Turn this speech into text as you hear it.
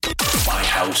My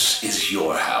house is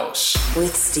your house.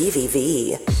 With Stevie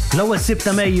V. L-ewwel sib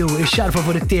ta' Mejju, ix-xahar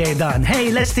favorit tiegħi dan. Hey,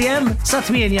 l-STM, sa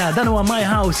 8 dan huwa My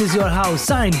House is Your House,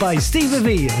 signed by Stevie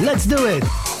V. Let's do it!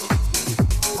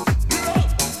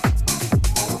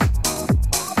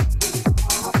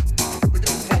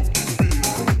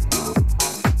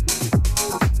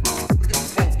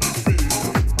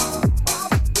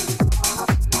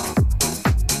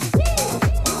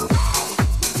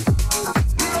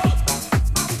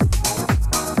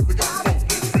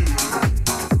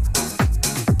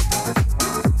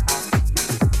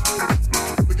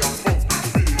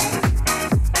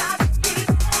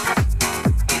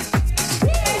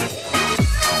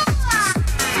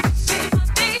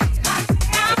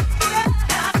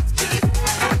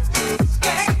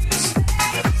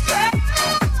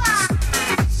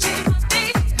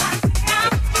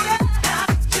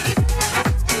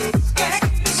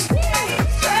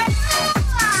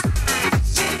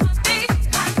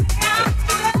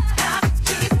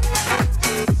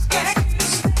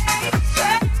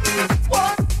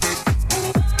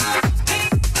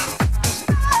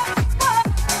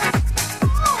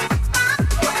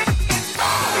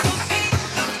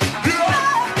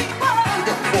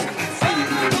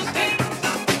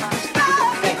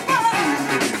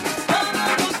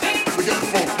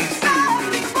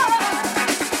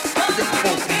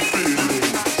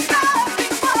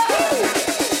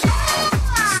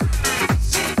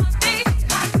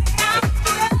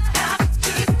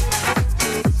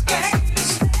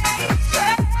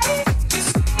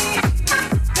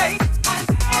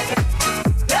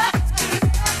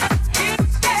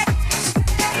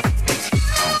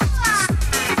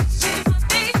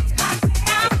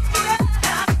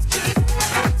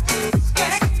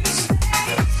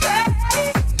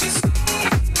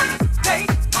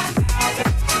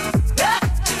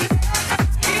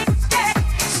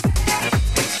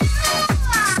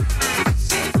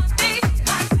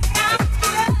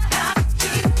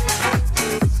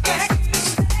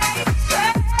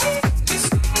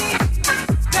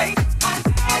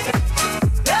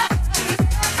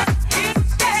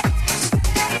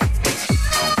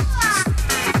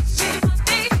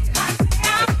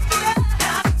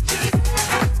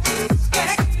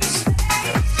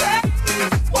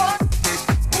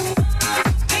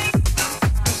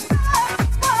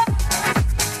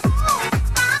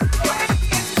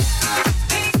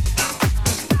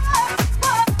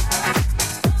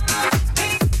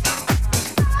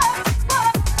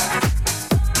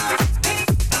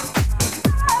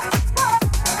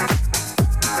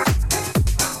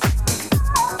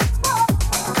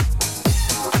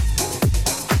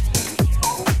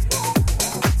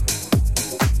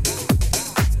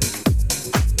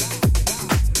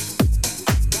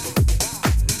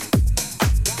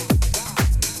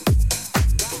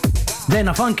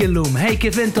 Dejna funk illum, hey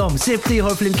kif intom, sib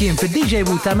tiħor fl-imkien fil-DJ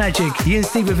Boot ta' Magic, jien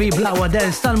Stevie V blawa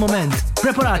dance tal-moment.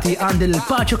 Preparati għand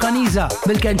il-Paċo Caniza,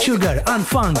 Milk and Sugar,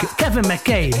 Unfunk, Kevin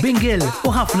McKay, Bingil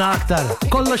u ħafna aktar.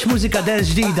 Kollox mużika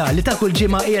dance ġdida li ta' kull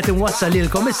ġimgħa qiegħed inwassal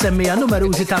lilkom is-semmija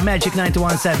numerużi ta' Magic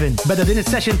 917. Beda din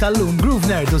is-session tal-lum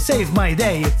Groove Nerd u Save My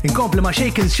Day, inkompli ma'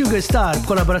 Shakin' Sugar Star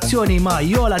b'kollaborazzjoni ma'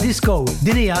 Yola Disco.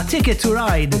 Din hija Ticket to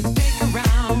Ride. Take a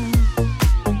round,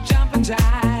 jump and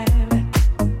jive.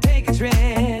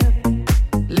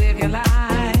 Live your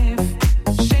life,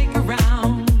 shake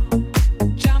around,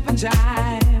 jump and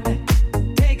jive,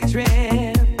 take a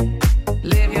trip.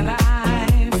 Live your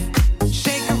life,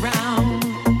 shake around,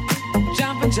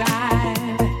 jump and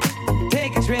jive,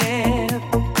 take a trip.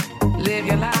 Live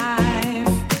your life,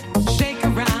 shake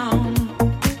around,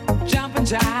 jump and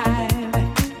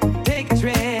jive, take a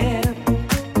trip.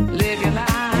 Live your life.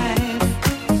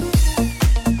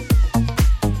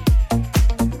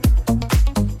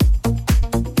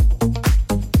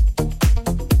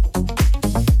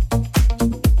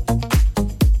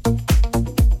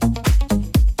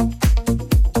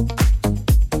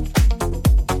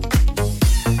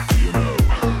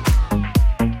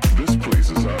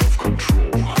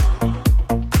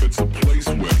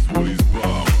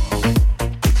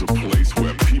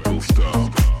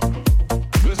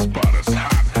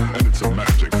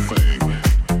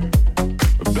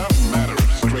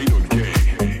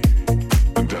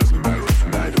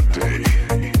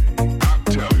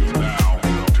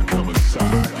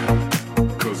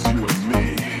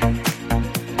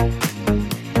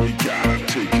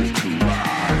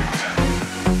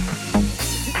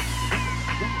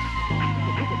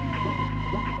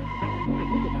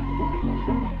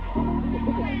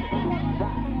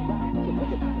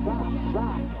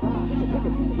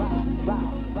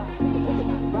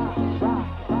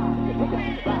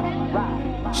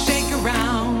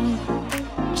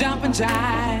 jump and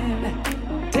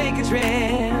jive, take a trip,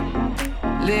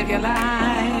 live your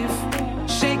life,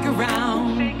 shake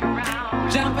around,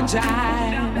 jump and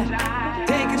jive,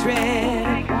 take a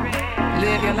trip,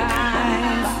 live your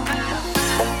life.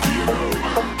 You know,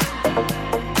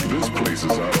 this place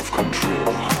is out of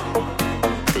control.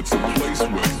 It's a place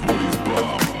where bullies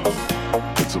bomb.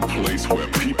 It's a place where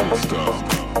people stomp.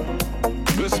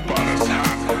 This spot is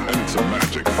hot and it's a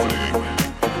magic thing.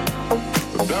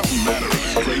 It doesn't matter if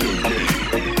straight or gay.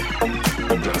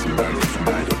 It doesn't matter if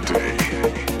night or day.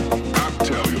 I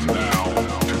tell you now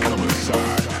to come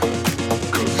inside.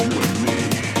 'Cause you and me,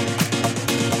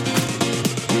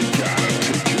 we gotta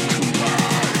take you to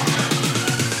ride.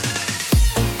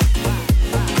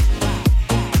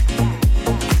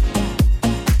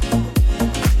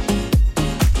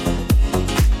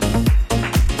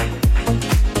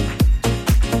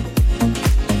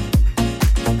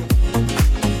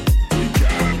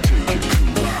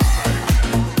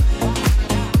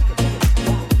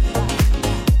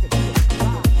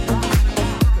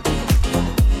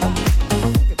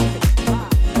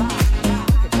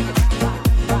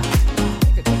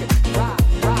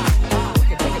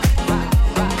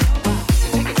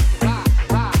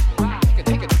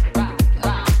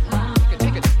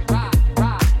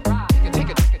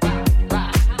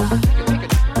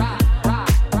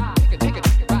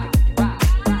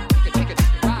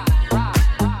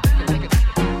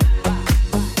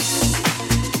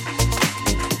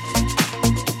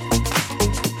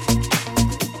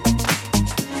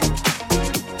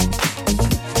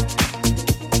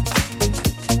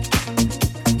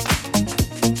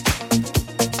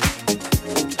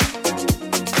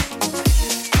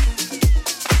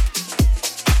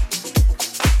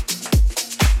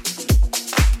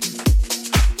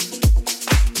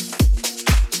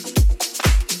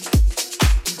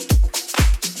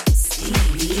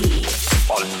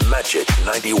 Magic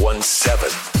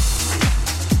 91.7.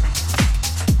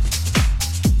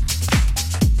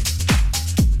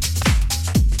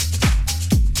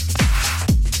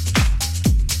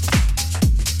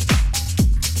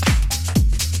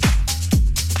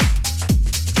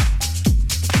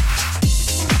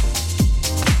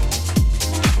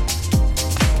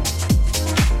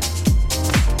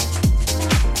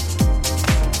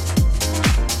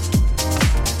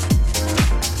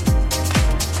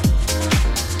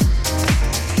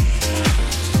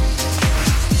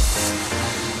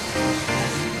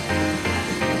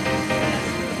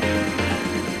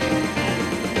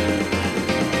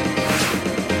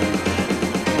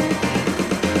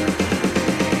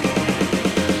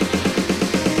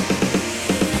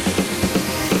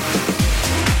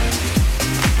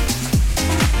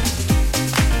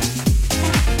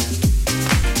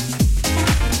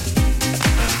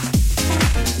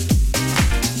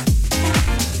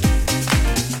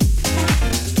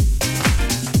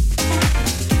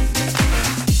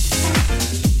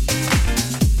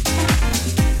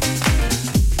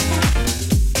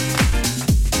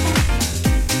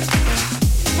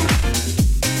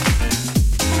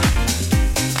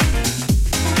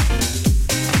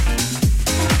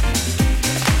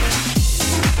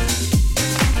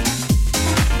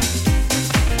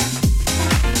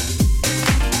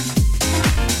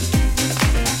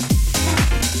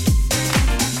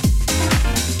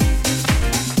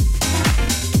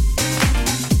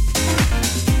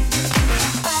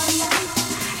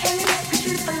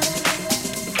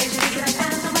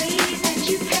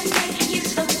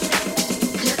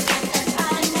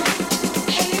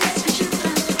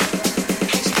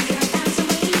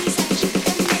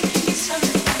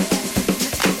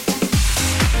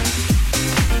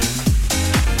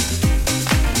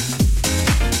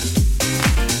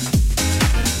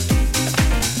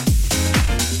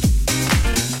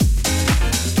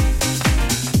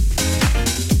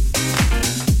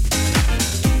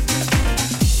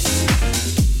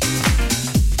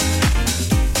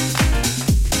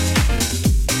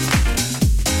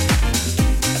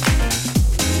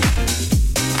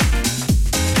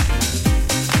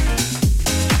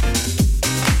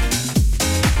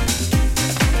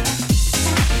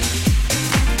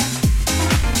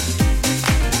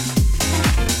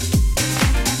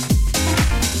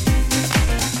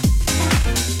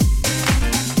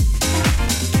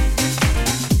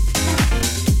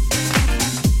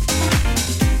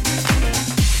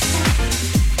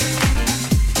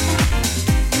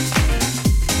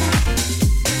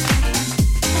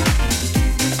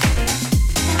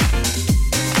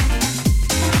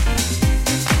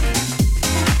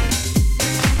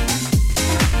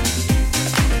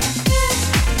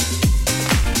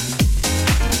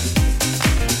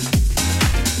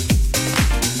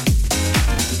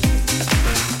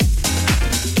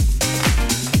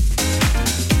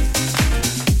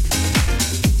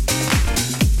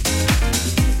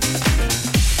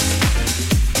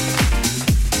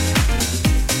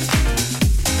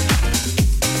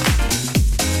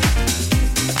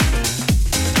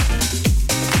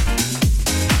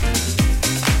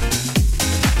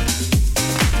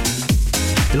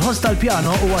 Il-ħost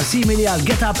tal-pjano huwa simili għal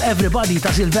Get Up Everybody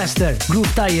ta' Sylvester, grupp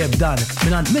tajjeb dan,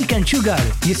 minant Milk and Sugar,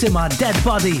 jisima Dead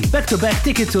Body, Back to Back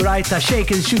Ticket to Ride ta'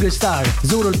 Shakin' Sugar Star.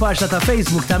 Zuru l-parxa ta'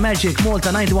 Facebook ta' Magic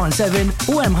Malta 917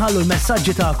 u hemm ħallu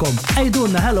l-messaġġi tagħkom.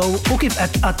 Ejdulna hello u kif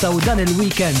qed tqattaw dan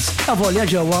il-weekends. Avolja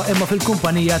ġewwa imma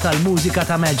fil-kumpanija tal-mużika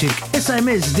ta' Magic. Issa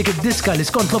jmiss dik id-diska li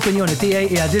skont l-opinjoni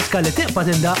tiegħi hija diska li tiqpa'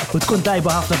 tindaq u tkun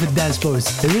tajba ħafna fid-dance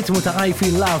floors. Ir-ritmu ta' I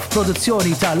Feel Love,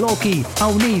 produzzjoni ta' Loki,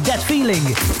 I Need That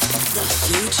Feeling. The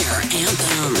Future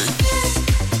Anthem.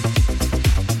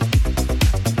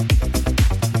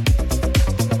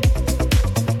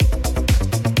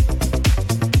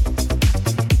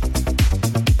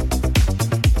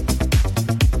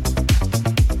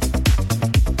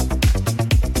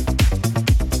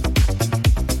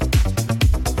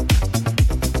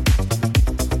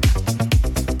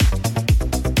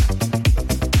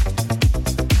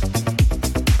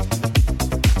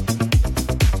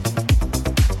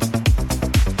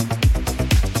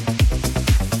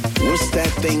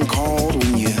 Thing called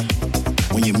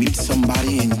when you meet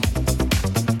somebody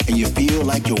and you feel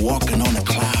like you're walking on a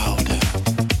cloud,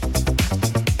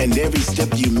 and every step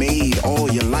you made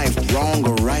all your life, wrong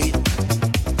or right,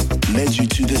 led you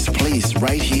to this place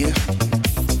right here,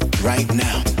 right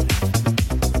now.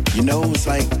 You know, it's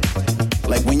like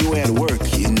when you were at work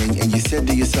and you said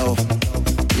to yourself,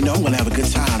 you know, I'm gonna have a good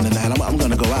time tonight. I'm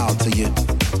gonna go out. So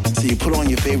you put on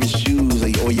your favorite shoes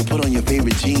or you put on your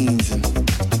favorite jeans and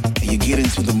you get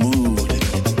into the mood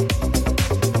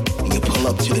and you pull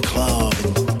up to the club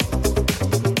and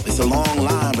it's a long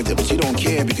line, but you don't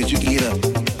care because you get up,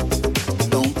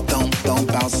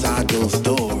 thump outside those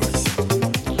doors,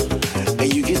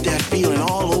 and you get that feeling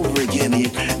all over again,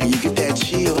 and you get that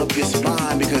chill up your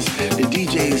spine because the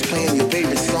DJ is playing your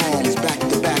favorite songs back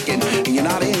to back, and you're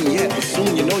not in yet, but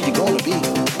soon you know you're gonna be.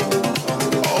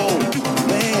 Oh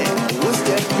man, what's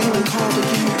that feeling called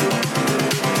again?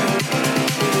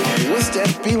 What's that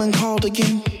feeling called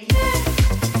again?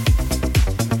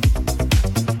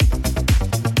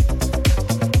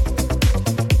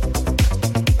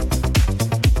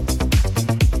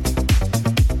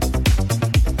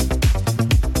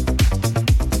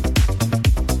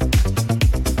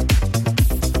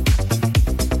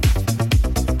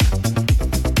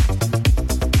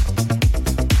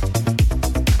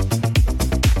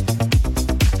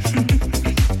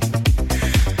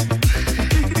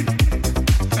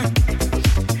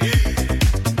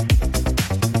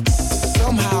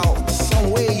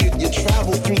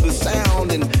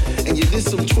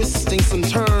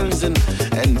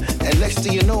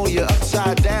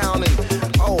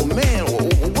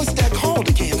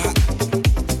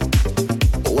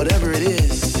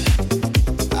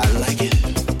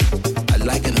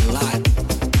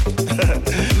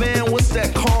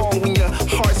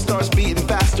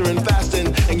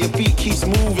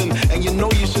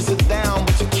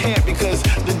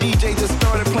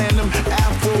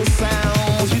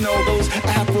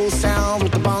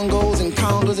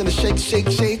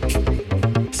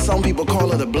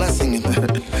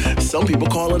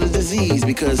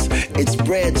 Because it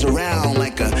spreads around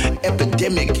like an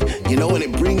epidemic, you know, and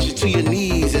it brings you to your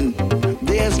knees, and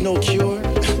there's no cure,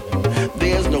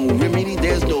 there's no remedy,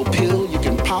 there's no pill you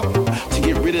can pop to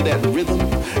get rid of that rhythm,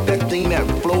 that thing that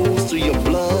flows through your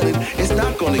blood, and it's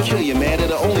not going to kill you, man.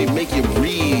 It'll only make you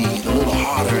breathe a little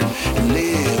harder and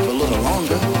live a little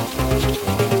longer.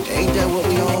 Ain't that what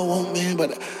we all want, man?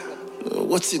 But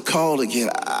what's it called again?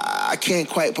 I can't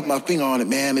quite put my finger on it,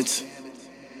 man. It's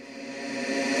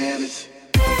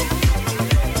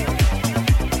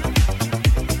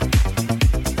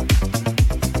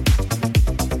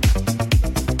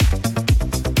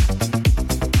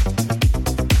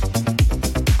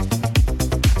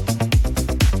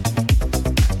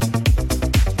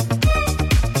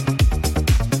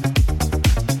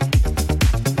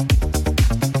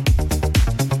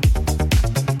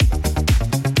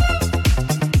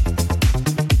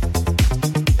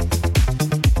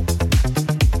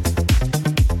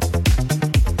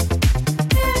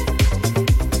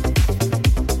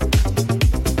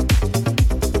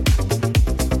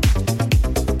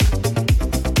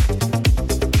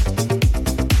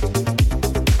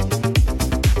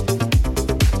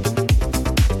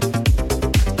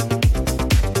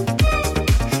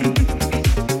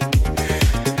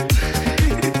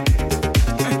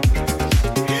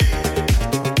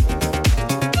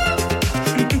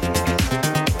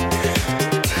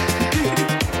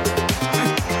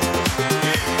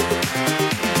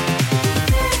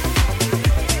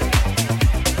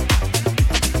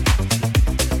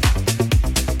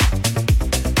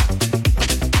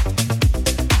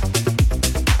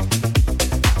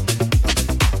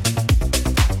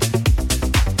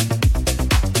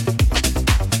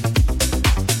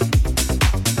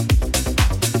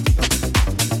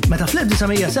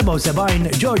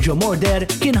Fl-1977 Giorgio Moroder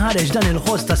kien ħareġ dan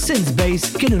il-ħoss ta' synth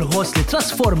bass kien il-ħoss li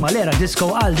trasforma l-era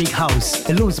disco għal dik house.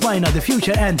 Illum smajna The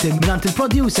Future Anthem minant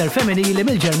il-producer femminili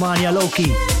mill-Ġermanja Loki.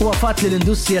 Huwa fatt li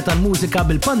l-industrija tal-mużika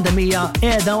bil-pandemija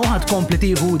qiegħda u ħadd kompli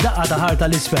tieħu daqqa ta' ħarta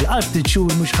l-isfel għal ftit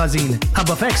xhur mhux ħażin.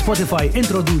 Ħabba fek Spotify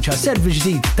introduċa servizz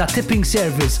ġdid ta' tipping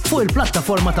service fuq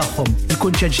il-plattaforma tagħhom.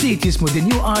 Il-kunċett ġdid jismu The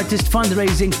New Artist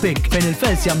Fundraising Pick fejn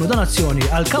il-fans jagħmlu donazzjoni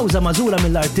għal kawża magħżula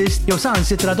mill-artist jew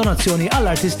saħansitra donazzjoni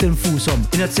għall-artist infushom.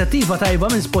 Inizjattiva tajba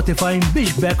minn Spotify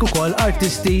biex bekk ukoll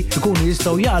artisti jkunu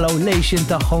jistgħu jagħlaw lejxin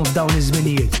tagħhom f'dawn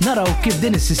iż-żminijiet. Naraw kif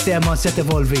din is-sistema se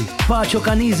tevolvi. Paċo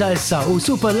Kaniza issa u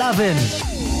Super Lavin.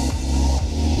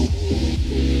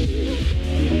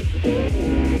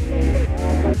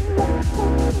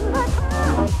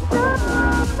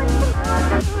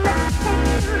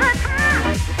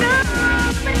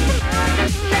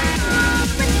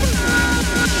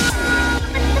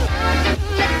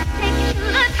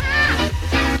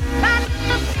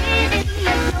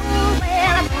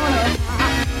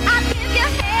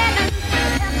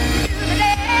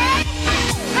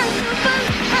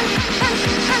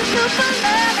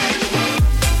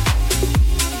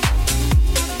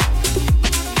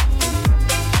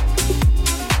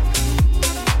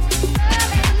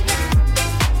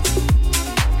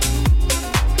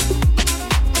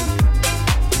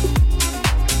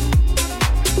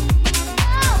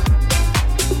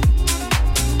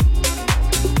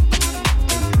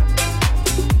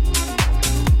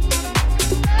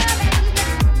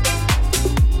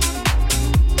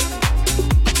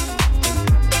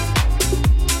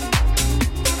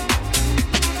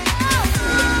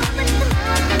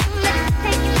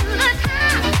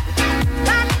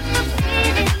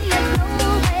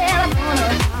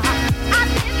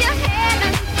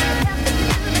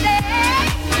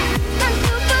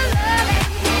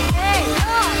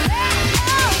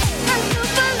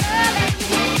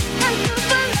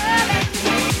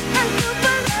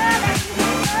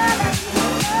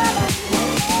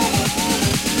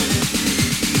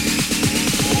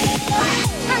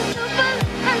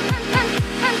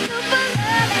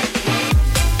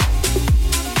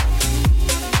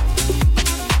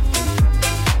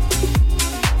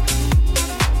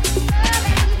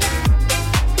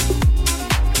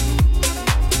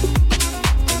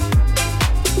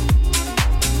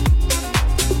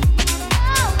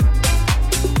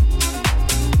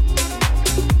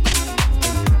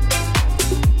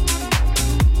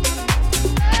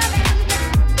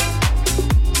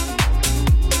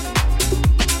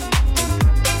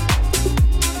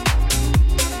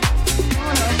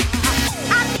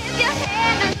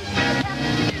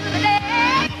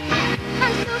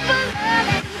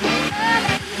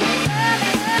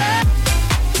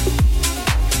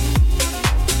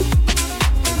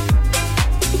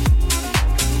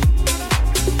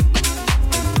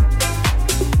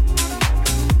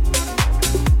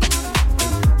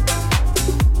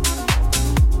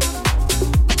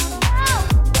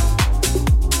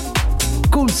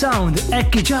 Sound,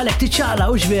 ekki ġalek tiċċala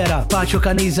u ġvera. Paċo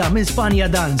Kaniza minn Spanja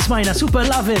dan, smajna Super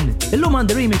Lavin. Illum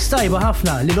għandi remix tajba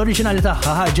ħafna li l-oriġinali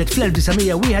tagħha ħarġet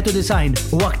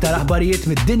fl-1991 u aktar aħbarijiet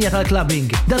mid-dinja tal-clubbing.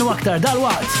 Dan u aktar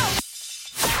dal-waqt.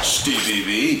 Stevie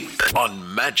B on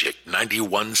Magic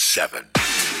 91.7.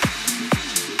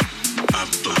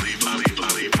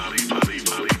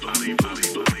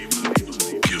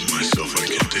 Give myself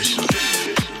unconditional.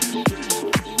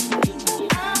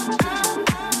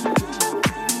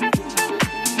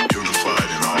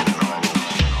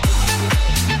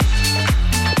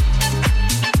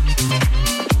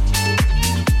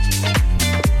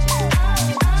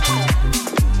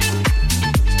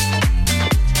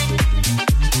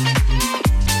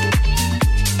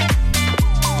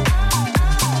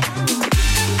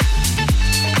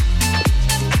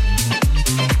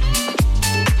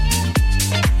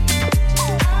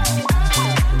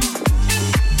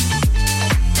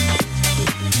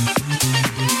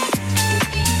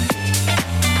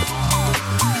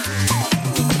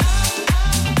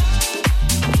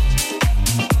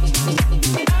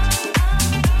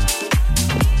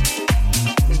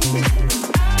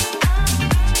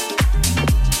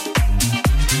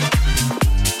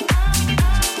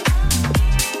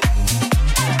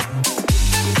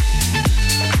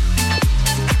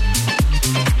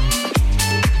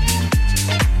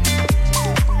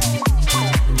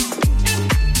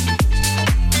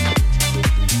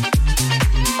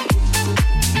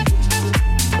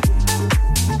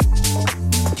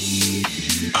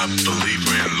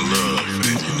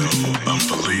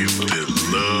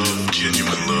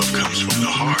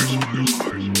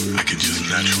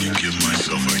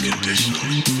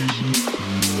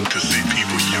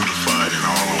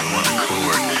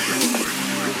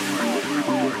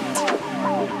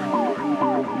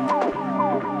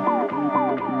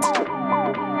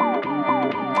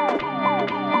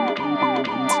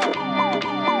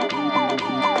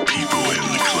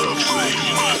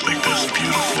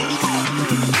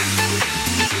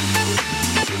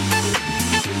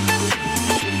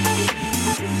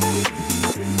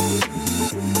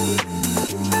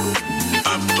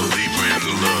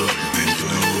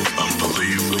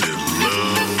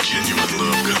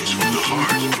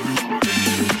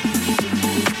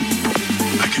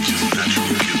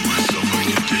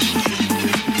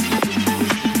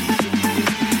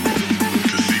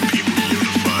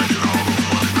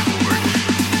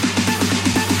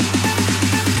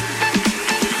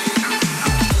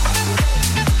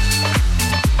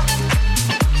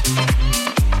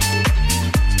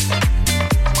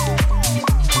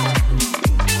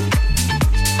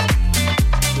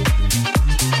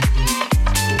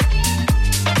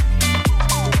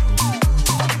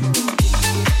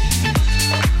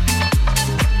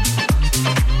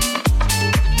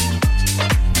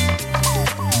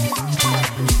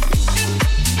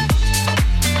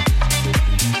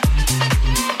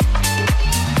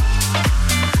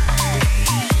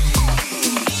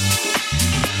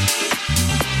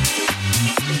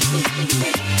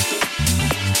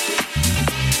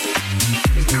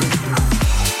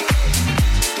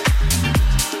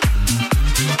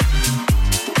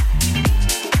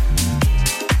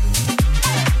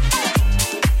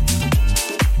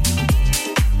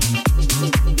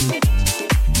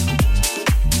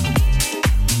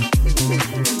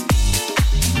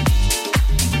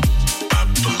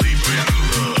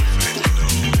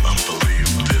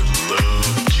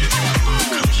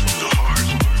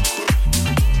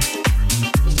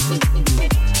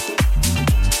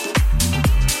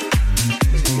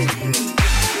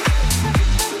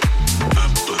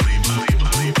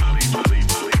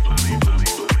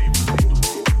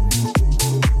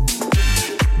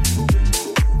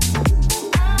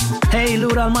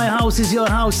 lura l-My House is Your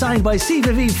House signed by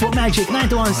CVV fuq Magic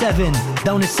 917.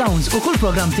 Dawn is-sounds u kull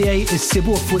program tiegħi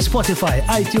issibuh fuq Spotify,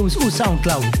 iTunes u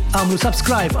SoundCloud. Għamlu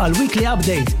subscribe għal weekly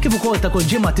update kif ukoll ta' kull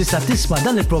ġimgħa tista' tisma'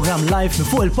 dan il-programm live minn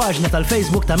fuq il-paġna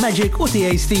tal-Facebook ta' Magic u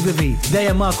tiegħi Stevie V.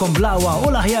 Dejjem magħkom Blawa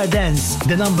u l-aħjar dance,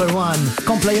 the number one.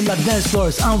 Kompla jimlak dance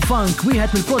floors and funk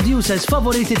wieħed mill-producers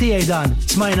favoriti tiegħi dan.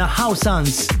 Smajna House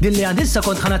Sans, din li għandissa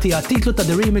kont ħanatija titlu ta'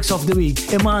 The Remix of the Week,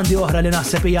 imma għandi oħra li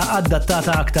naħseb hija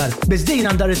adattata aktar. Biss din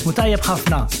għandha ritmu tajjeb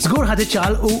ħafna. Żgur ħad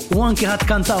iċċalqu u anki ħadd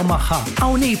kantaw magħha.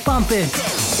 Hawnhi pump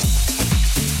it!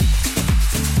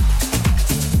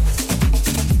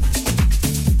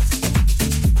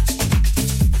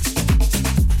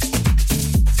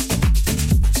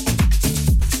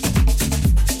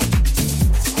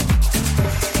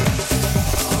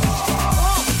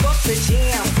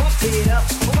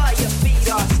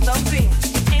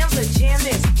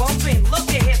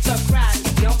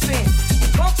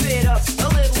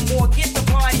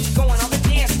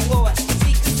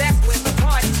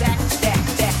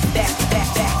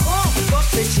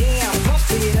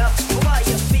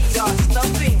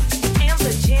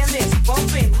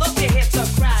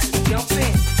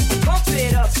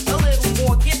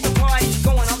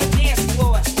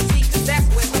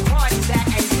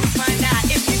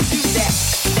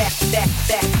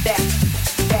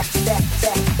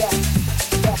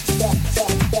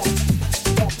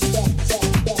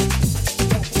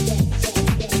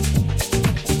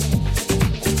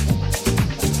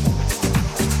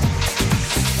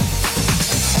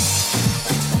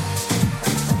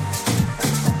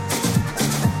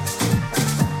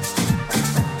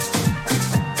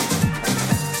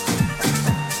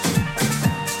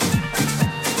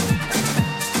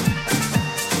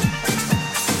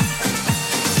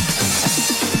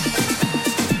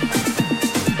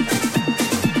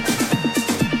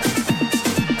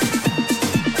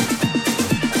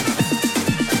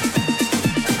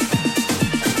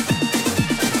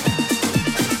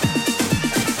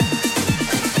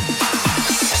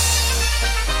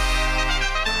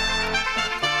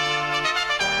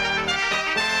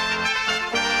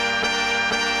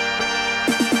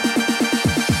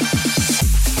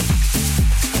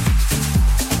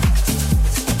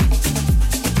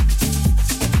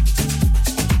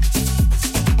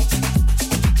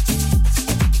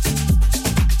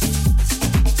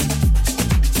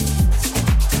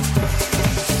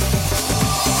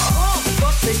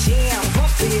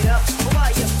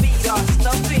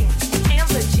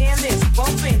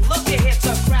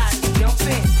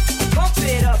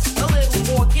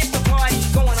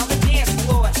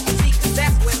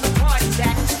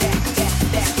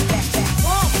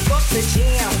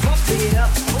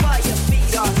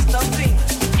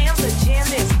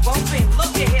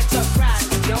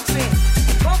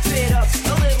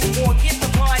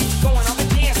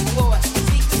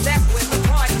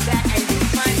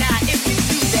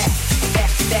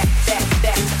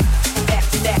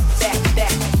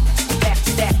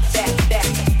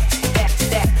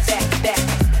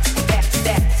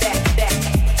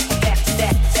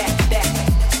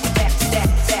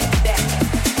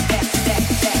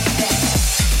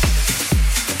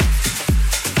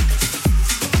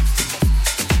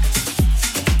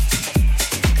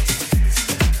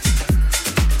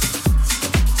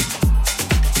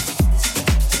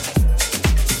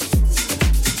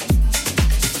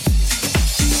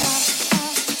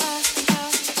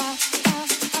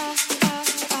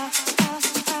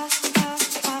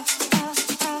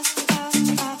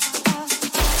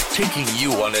 Taking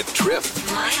you on a trip.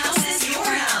 My house is your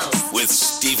house. With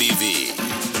Stevie V.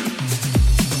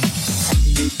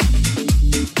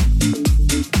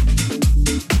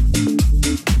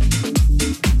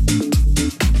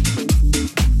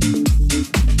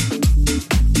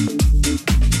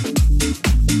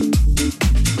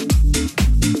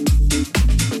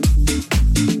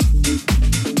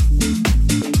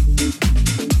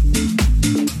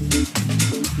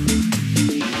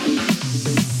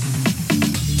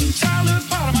 Childhood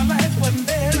part of my life wasn't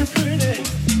very pretty.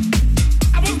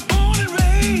 I was born and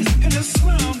raised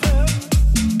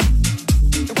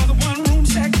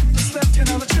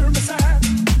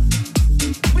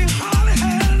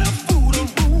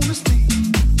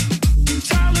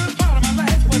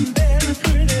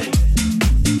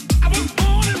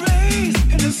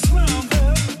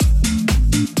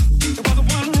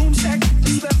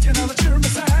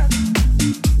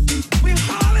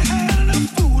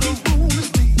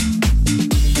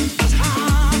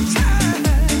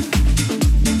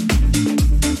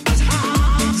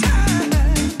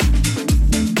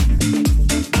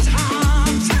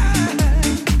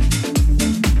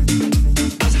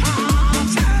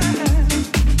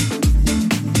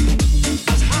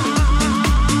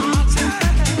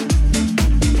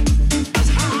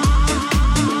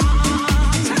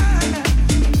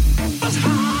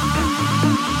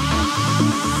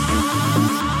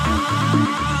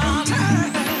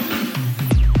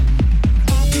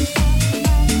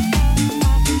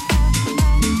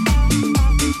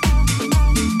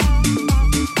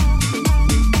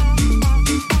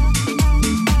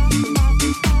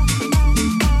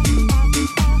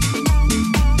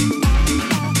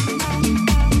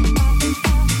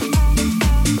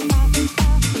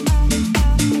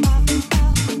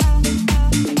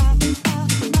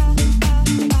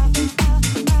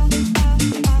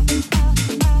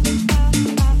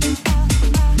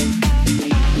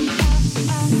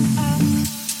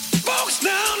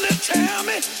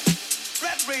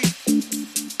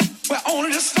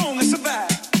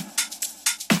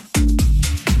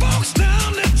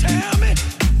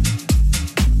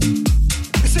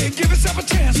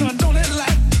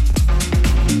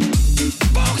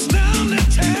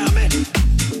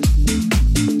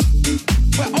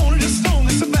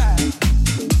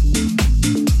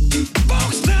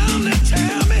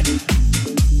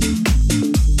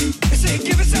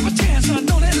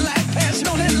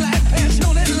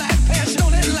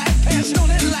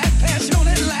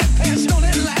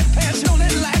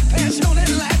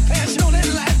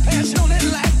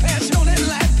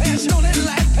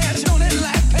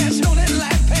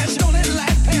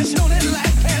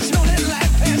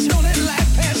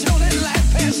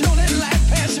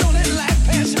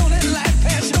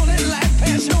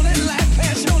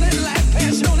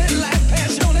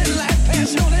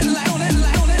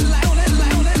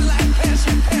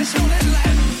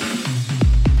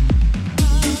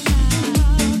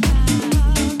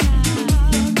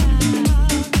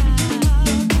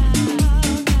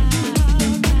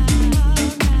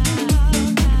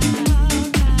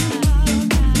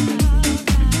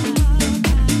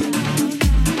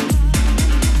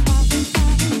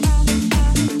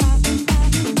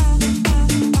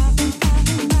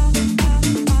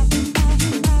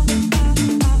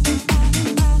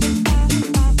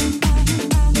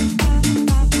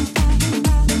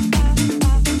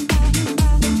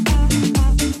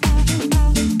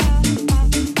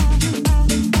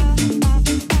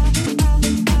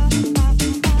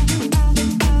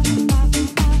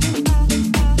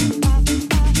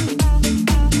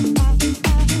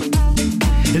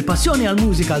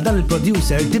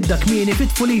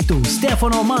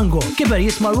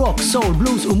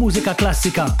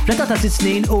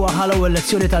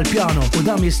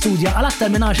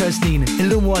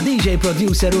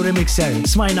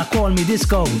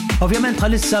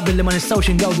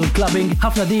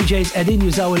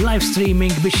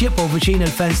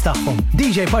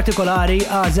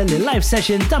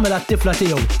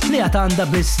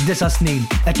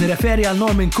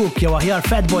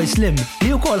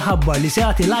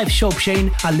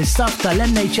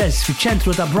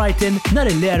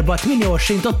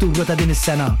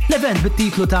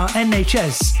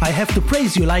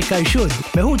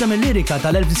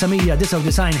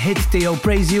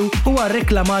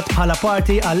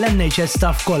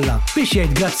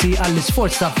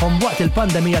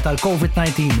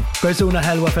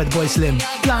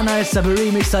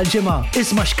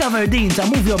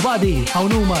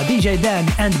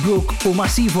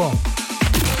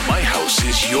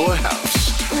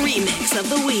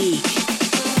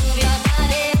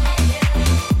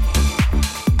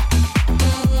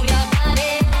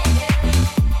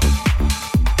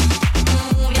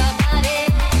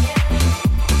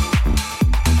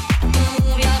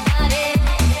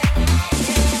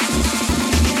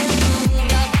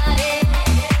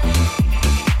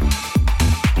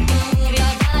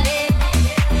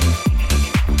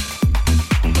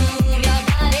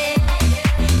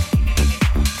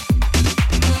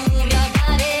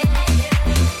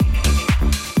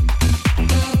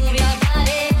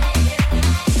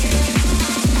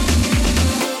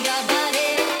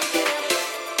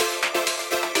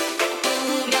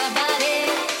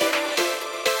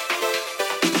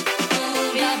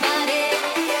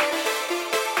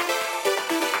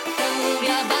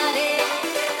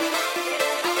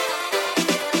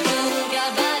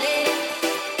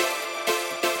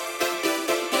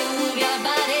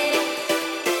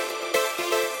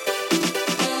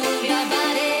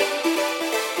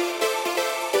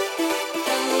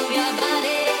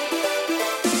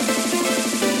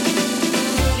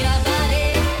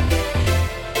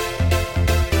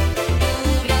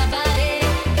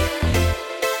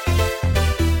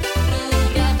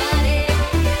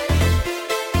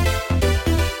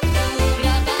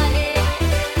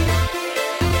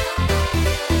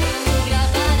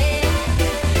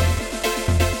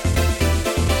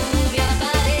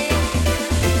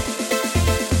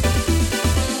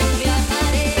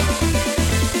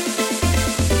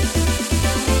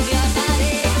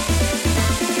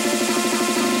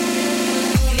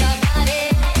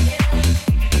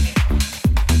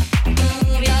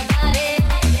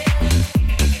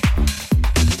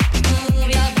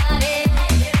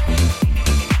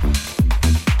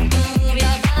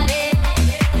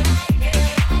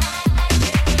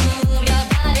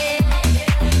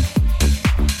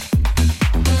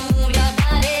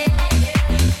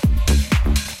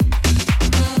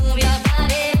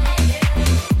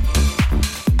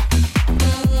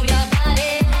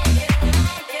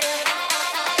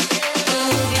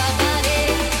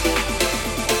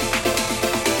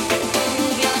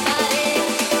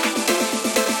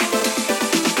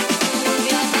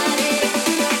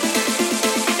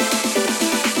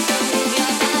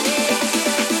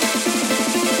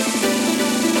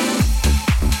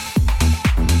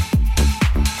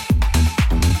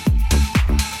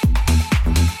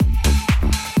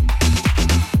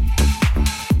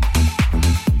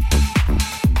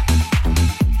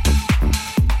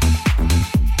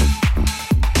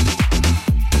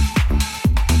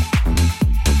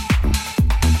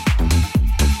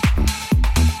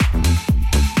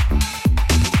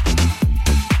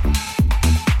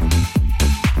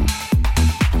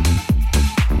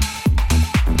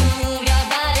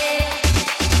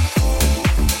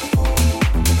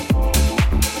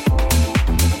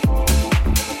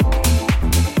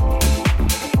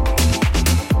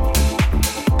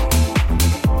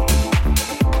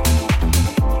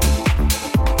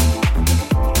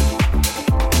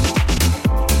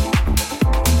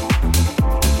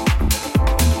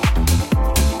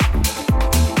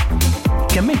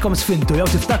Ħallikom sfintu jew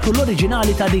tiftakru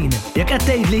l-oriġinali ta' din. Jekk qed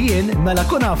tgħid li jien mela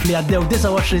kun naf li għaddew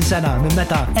 29 sena minn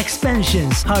meta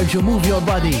Expansions ħarġu Move Your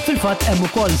Body. Fil-fatt hemm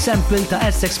ukoll sample ta'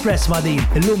 S-Express ma' din.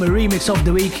 Illum ir-remix of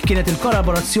the week kienet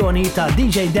il-kollaborazzjoni ta'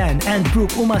 DJ Dan and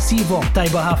Brooke u Massivo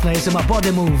tajba ħafna jisimha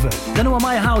Body Move. Dan huwa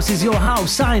My House is Your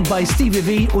House signed by Stevie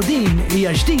V u din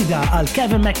hija ġdida għal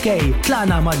Kevin McKay.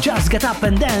 Tlaqna ma' Just Get Up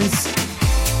and Dance.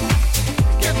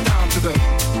 Get down to the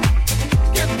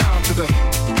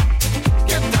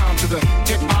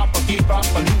hip hop, a beat hop,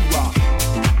 a new rock.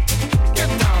 Get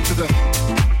down to the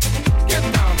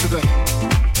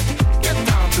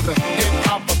hip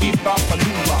hop, a beat hop, a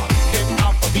new rock. Hip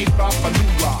hop, a beat hop, a new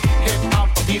rock. Hip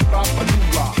hop, a beat hop, a new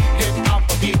rock. Hip hop,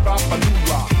 a beat hop, a new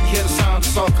rock. Hear the sound,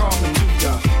 it's all coming to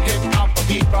ya. Hip hop, a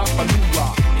beat hop, a new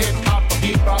rock. Hip hop, a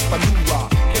beat hop, a new rock.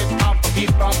 Hip hop, a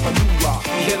beat hop, a new rock.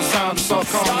 Hear the sound, it's all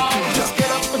coming to ya. Just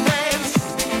get up and dance.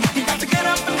 You got to get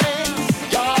up and dance.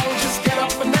 Y'all just get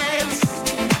up and dance.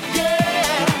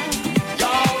 Yeah.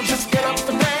 Y'all just get up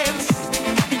and dance.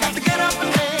 You got to get up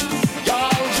and dance.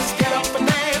 Y'all just get up and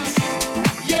dance.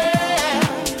 Yeah.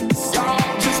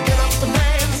 Y'all just get up and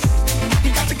dance.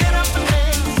 You got to get up and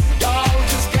dance. Y'all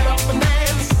just get up and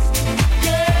dance.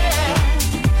 Yeah.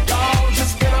 Y'all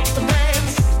just get up and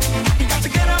dance. You got to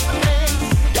get up and dance.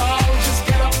 Y'all just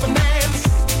get up and dance.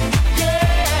 Yeah.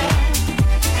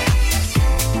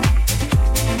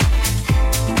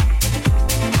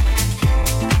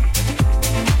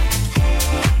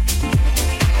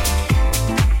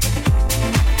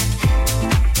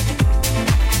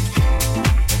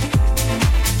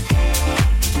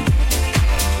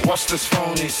 What's this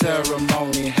phony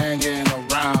ceremony hanging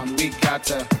around? We got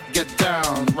to get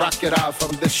down, rock it out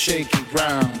from this shaky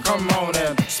ground. Come on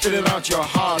and spit it out your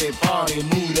hearty party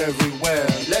mood everywhere.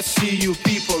 Let's see you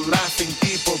people laughing,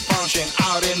 people punching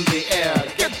out in the air.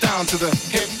 Get down to the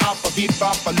hip hop, a beat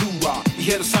bop, a loo-wah. You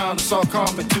hear the sound, it's all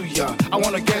coming to ya. I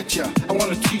wanna get ya, I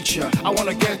wanna teach ya. I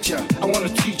wanna get ya, I wanna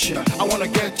teach ya. I wanna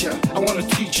get ya, I wanna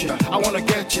teach ya. I wanna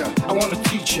get ya, I wanna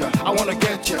teach ya. I wanna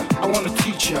get ya, I wanna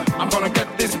teach ya. I'm gonna get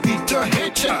this beat to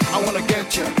hit ya. I wanna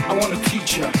get ya, I wanna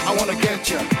teach ya. I wanna get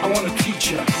ya, I wanna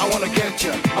teach ya. I wanna get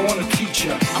ya, I wanna teach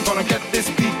ya. I'm gonna get this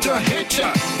beat to hit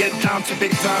ya. Get down to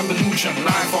big time illusion,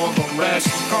 life all the rest.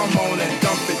 Come on and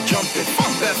dump it, jump it,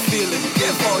 fuck that feeling,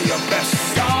 give all your best.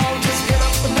 Y'all just get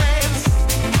up and dance.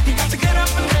 You got to get up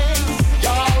and dance.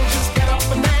 Y'all just get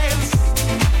up and dance.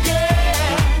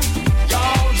 Yeah.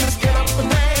 Y'all just get up and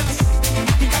dance.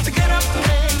 You got to get up and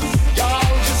dance.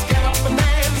 Y'all just get up and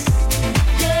dance.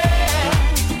 Yeah.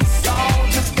 Y'all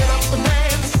just get up and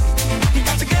dance. You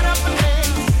got to get up and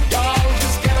dance. Y'all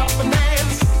just get up and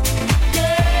dance.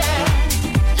 Yeah.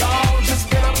 Y'all just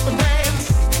get up and dance.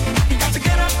 You got to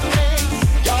get up and dance.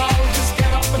 Y'all just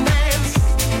get up and dance.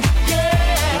 Yeah.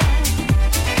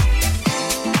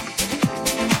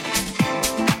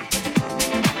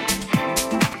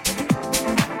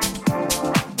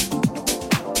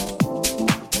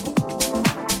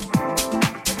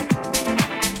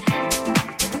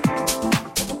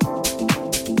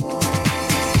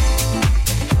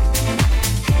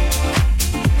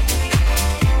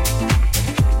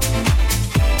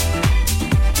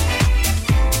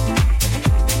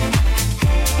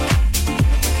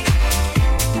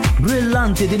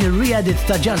 Brillanti din ir-re-edit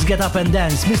ta' Just Get Up and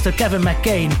Dance, Mr. Kevin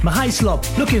McCain ma' High Slop.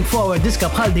 Looking forward diska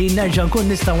bħal din nerġa' nkun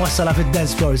nista' nwassala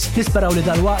fid-dance floors. Nisperaw li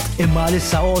dal-waqt imma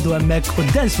lissa għodu hemmhekk u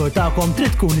d-dance floor tagħkom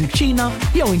trid tkun il-kċina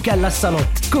jew inkella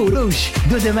s-salott. Kulux,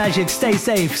 do the magic, stay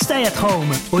safe, stay at home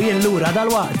u jien lura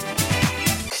dal-waqt.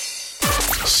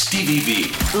 Stevie V.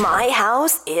 My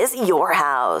house is your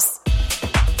house.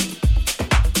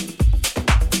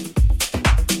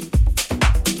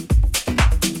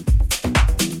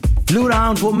 Lura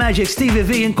hawn fuq Magic, Stevie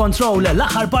V in control,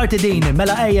 l-aħħar parti din,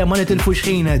 mela ejja ma nitilfux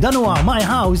ħin. Dan huwa My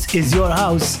House is Your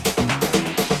House.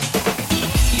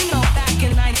 You know, back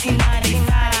in 1995.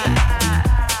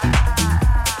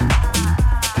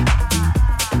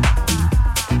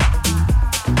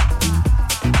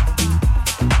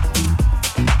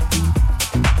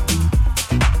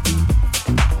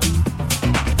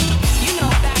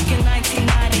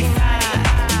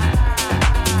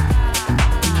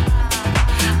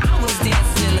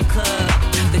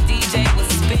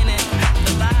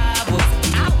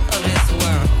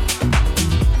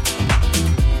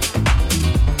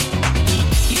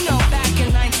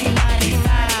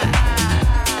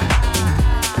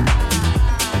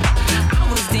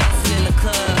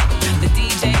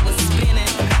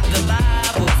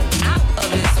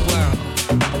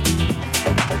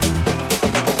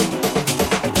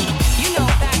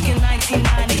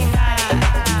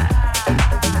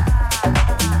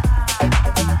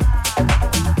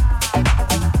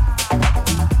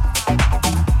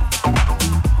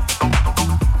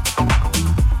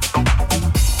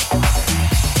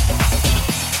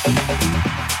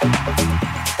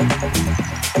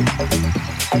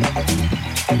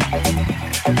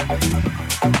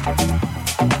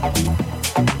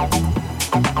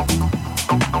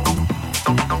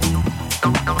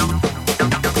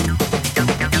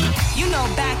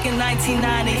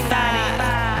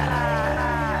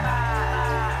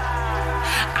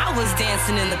 I was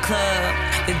dancing in the club,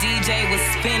 the DJ was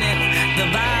spinning, the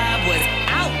vibe was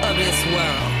out of this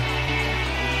world.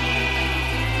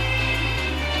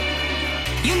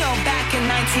 You know, back in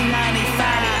 1995,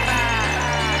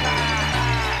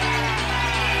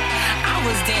 I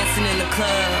was dancing in the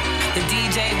club, the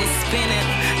DJ was spinning,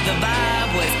 the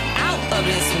vibe was out of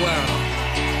this world.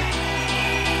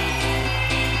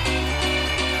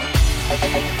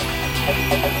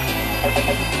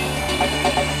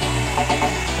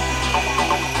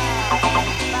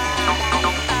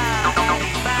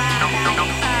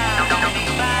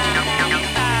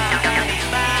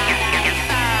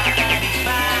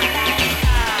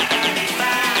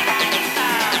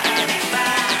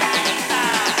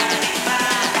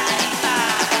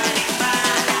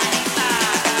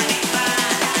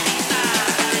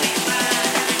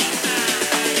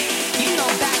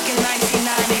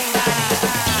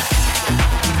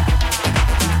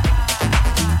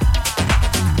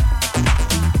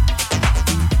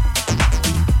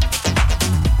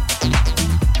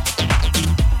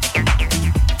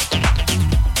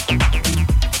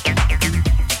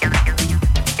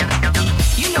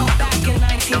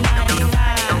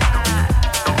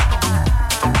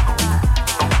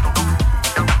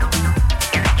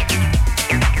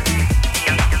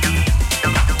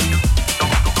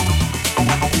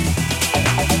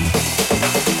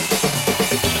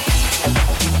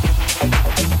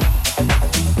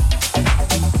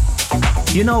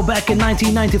 You know, back in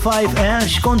 1995,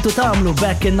 x'kontu tagħmlu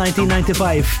back in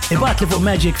 1995? Ibatli fuq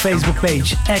Magic Facebook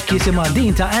page, ek jisimha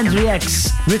din ta' Andrew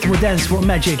X, Rhythm Dance fuq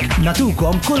Magic,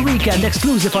 natukom kull weekend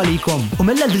exclusive għalikom. U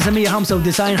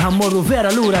mill-1995 ħammorru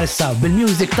vera lura issa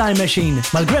bil-Music Time Machine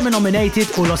mal-Grammy nominated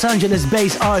u Los Angeles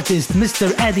based artist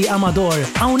Mr. Eddie Amador.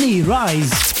 Hawnhi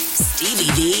Rise.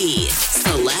 Stevie V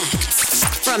selects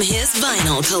from his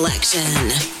vinyl collection.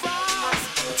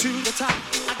 To the top,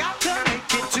 I got to make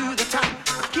it to the top.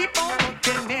 Keep on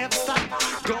working, never stop.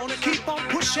 Gonna keep on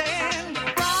pushing.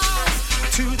 Rise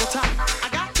to the top. I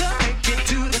got to make it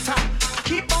to the top.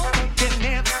 Keep on working,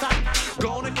 never stop.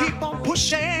 Gonna keep on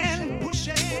pushing.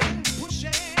 Pushing,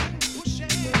 pushing,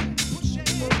 pushing,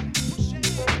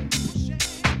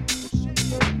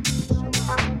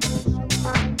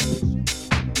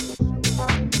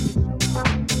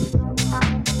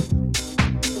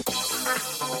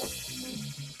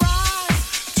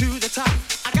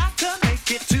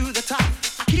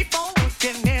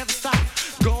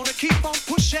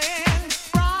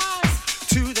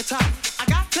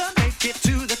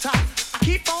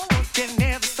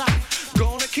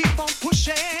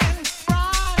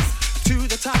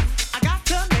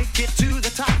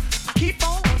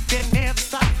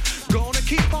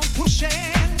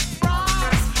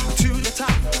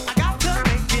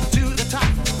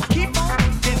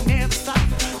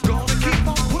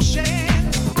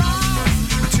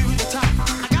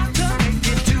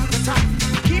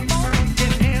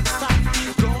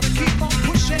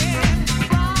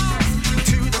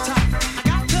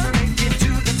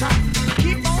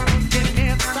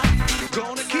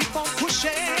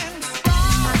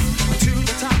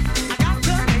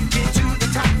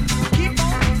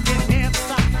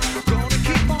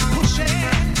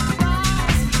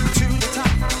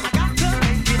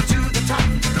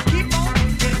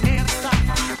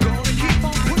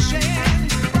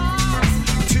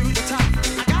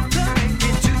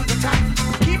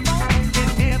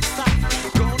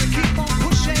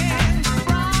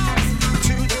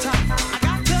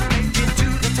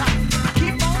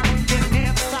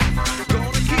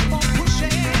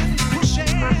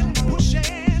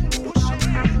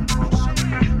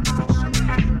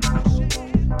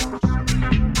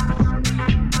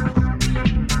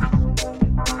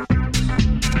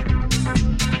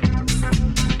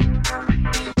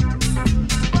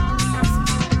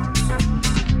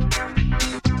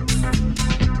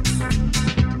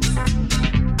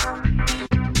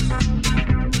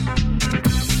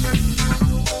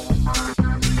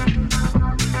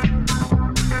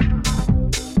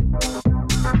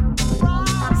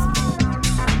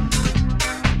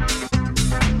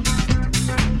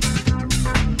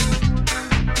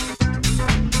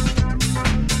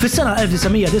 Fis-sena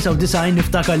 1999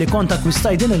 niftakar li kont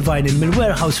akkwistaj din il-vinyl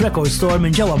mill-Warehouse Record Store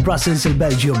minn ġewwa Brussels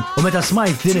il-Belgium. U meta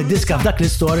smajt din id-diska f'dak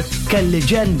l-istor, kelli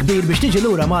ġen kbir biex tiġi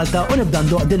lura Malta u nibda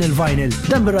ndoq din il-vinyl.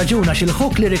 Dan bir-raġuna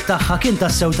xil-hook lirik tagħha kien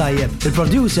tassew tajjeb.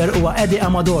 Il-producer huwa Eddie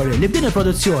Amador li b'din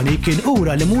il-produzzjoni kien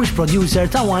ura li mhuwiex producer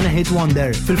ta' One Hit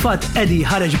Wonder. Fil-fatt Eddie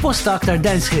ħareġ bosta aktar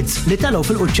dance hits li telgħu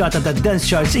fil-quċċata tad-dance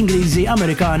charts Ingliżi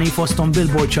Amerikani fosthom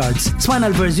Billboard charts.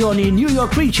 Smajna l-verżjoni New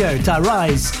York Preacher ta'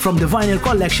 Rise from the Vinyl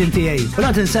Collection selection tiegħi. U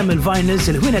nagħti nsemmi l-vinyls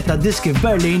il-ħwienet tad-diski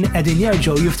f'Berlin qegħdin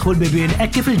jerġgħu jiftħu l-bibien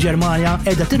hekk kif il-Ġermanja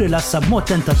qiegħda tirrilassa b'mod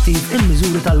tentattiv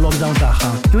il-miżuri tal-lockdown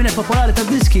tagħha. Ħwienet popolari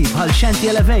tad-diski bħal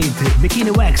Shanty Elevate,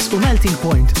 Bikini Wax u Melting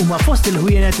Point huma fost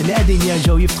il-ħwienet li qegħdin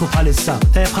jerġgħu jiftħu bħalissa.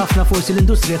 Tajjeb ħafna forsi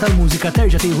l-industrija tal-mużika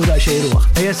terġa' tieħu daqsxejn ruħ.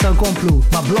 Ejja nkomplu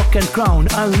ma' Block and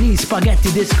Crown Irony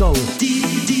Spaghetti Disco.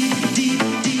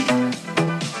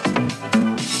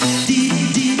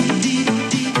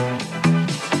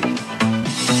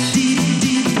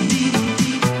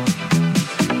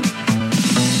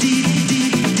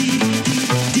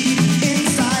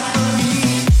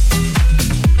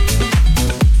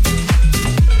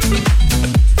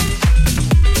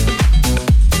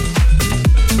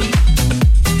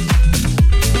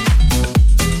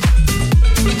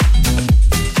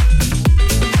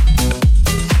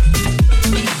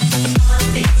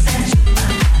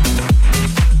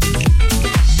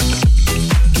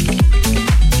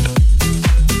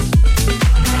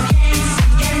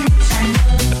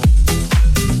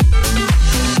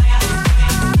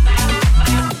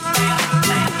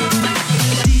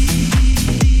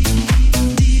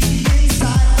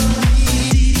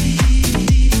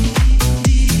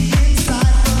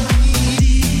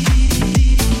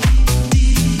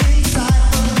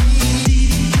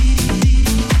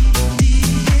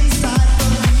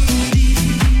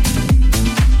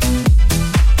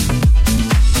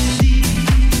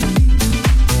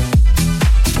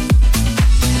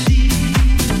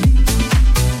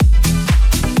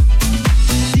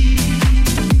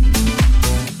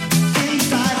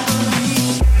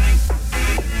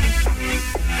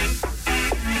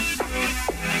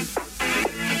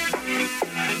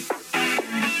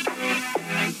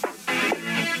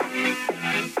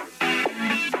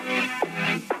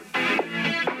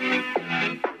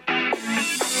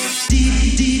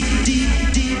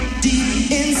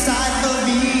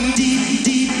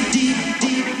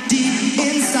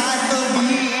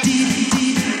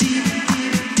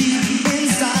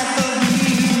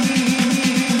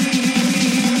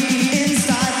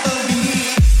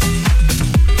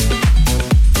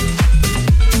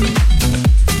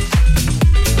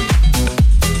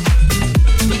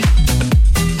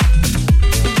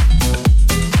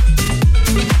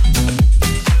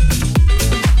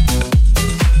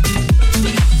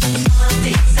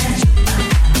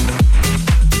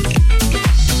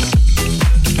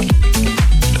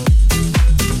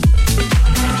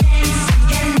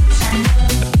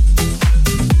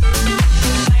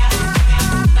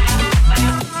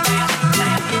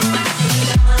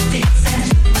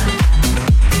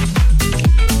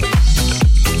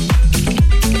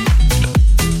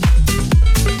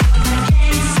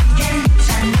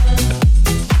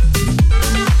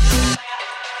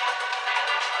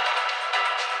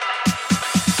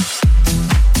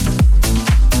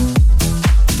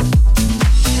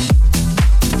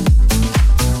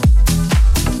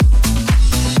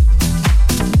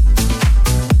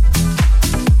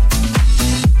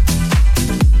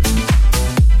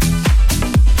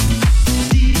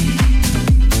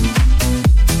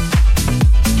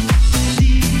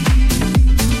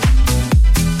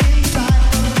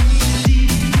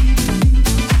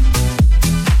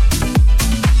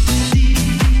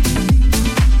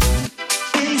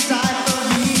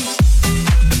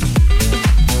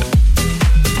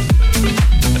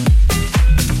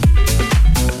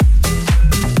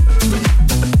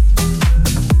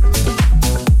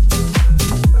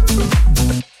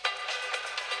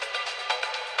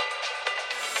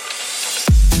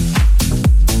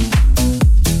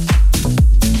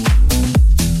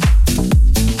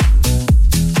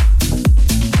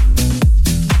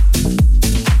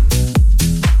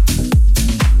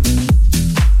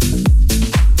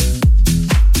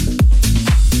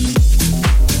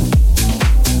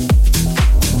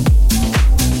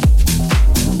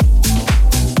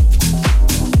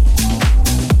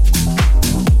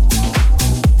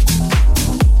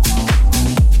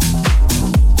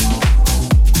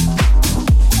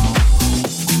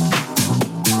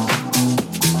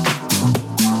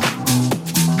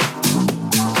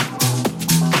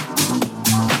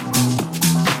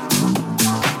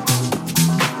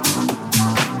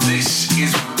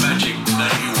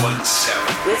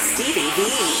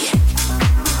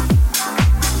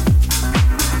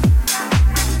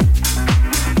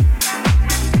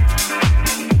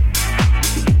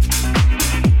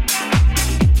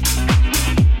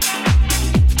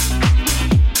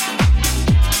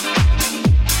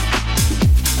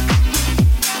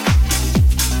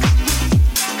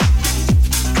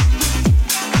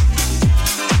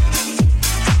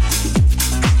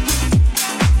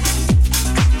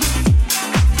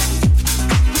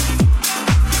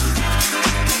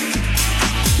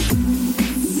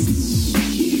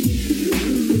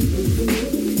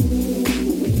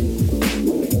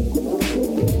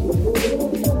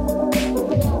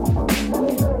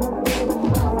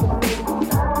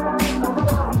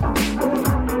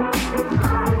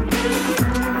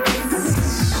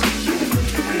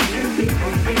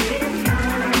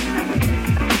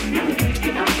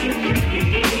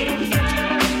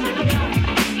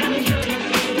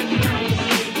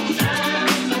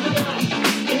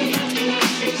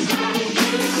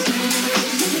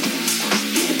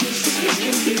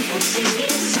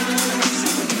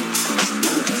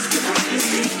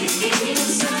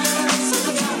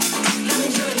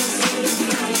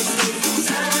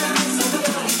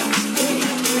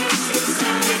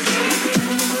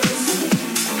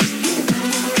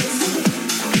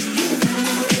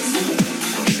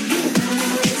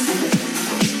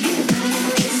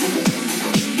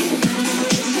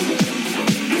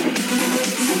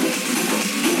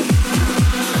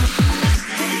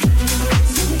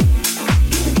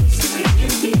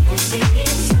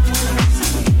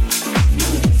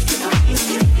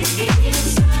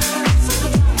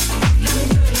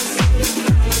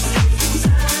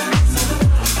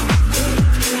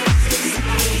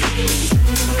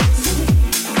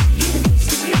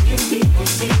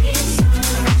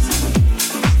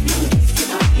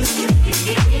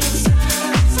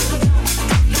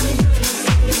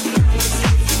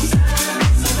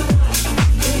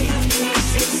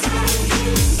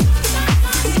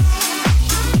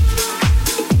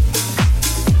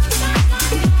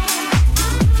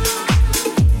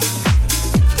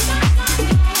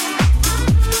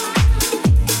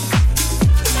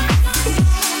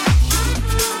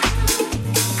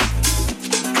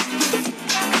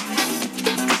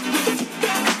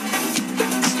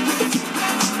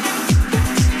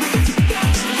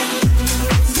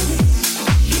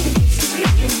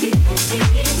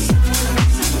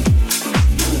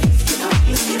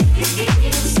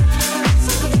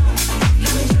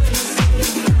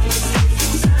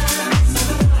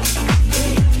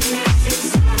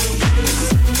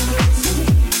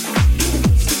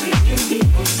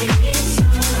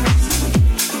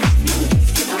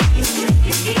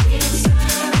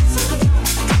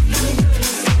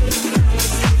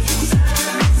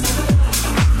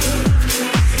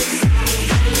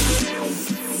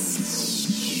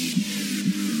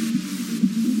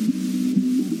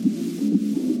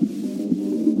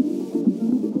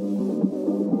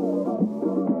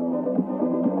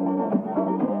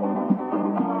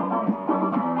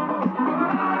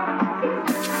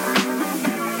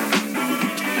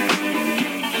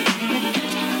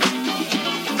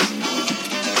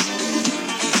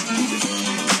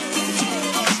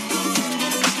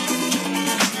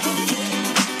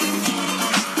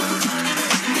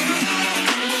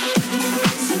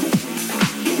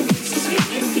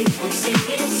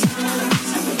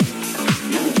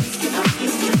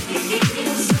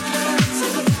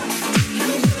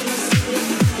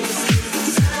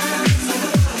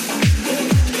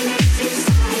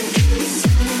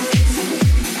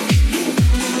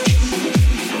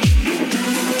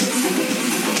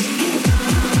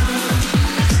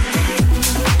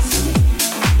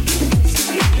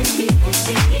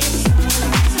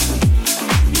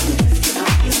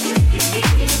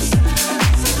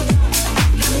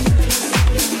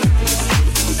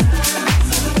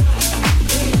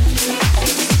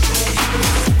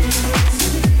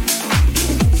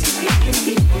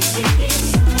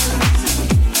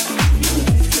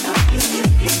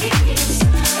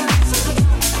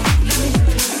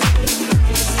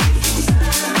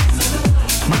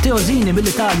 Matteo Zini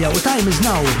mill-Italja u Time Is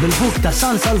Now bil-buk ta'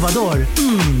 San Salvador.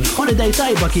 Holiday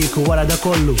tajba kieku wara da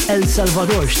kollu. El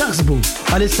Salvador, x'taħsbu?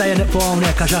 Għalissa jenqfu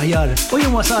hawnhekk għax aħjar. U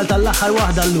jien wasal tal-aħħar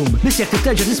waħda llum. Biss jekk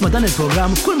titterġa' tisma' dan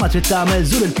il-programm, kull ma trid tagħmel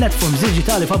żur il-platforms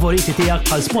diġitali favoriti tiegħek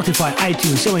bħal Spotify,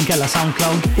 iTunes jew inkella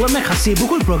SoundCloud u hemmhekk ħassibu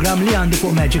kull programm li għandi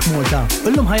fuq Magic Malta.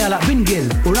 Illum ħajalaq Bingil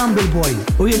u Rumble Boy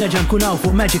u jien reġa' nkun hawn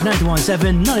fuq Magic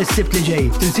 917 nhar is-Sibt li ġej.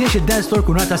 Tinsiex id-dance floor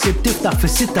kunata Sibt tiftaħ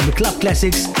fis-6 bi Club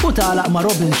Classics u tagħlaq ma'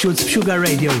 Robin Schulz b'Sugar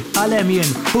Radio. Għalhem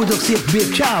jien, ħudu ħsieb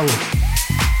bib, ciao!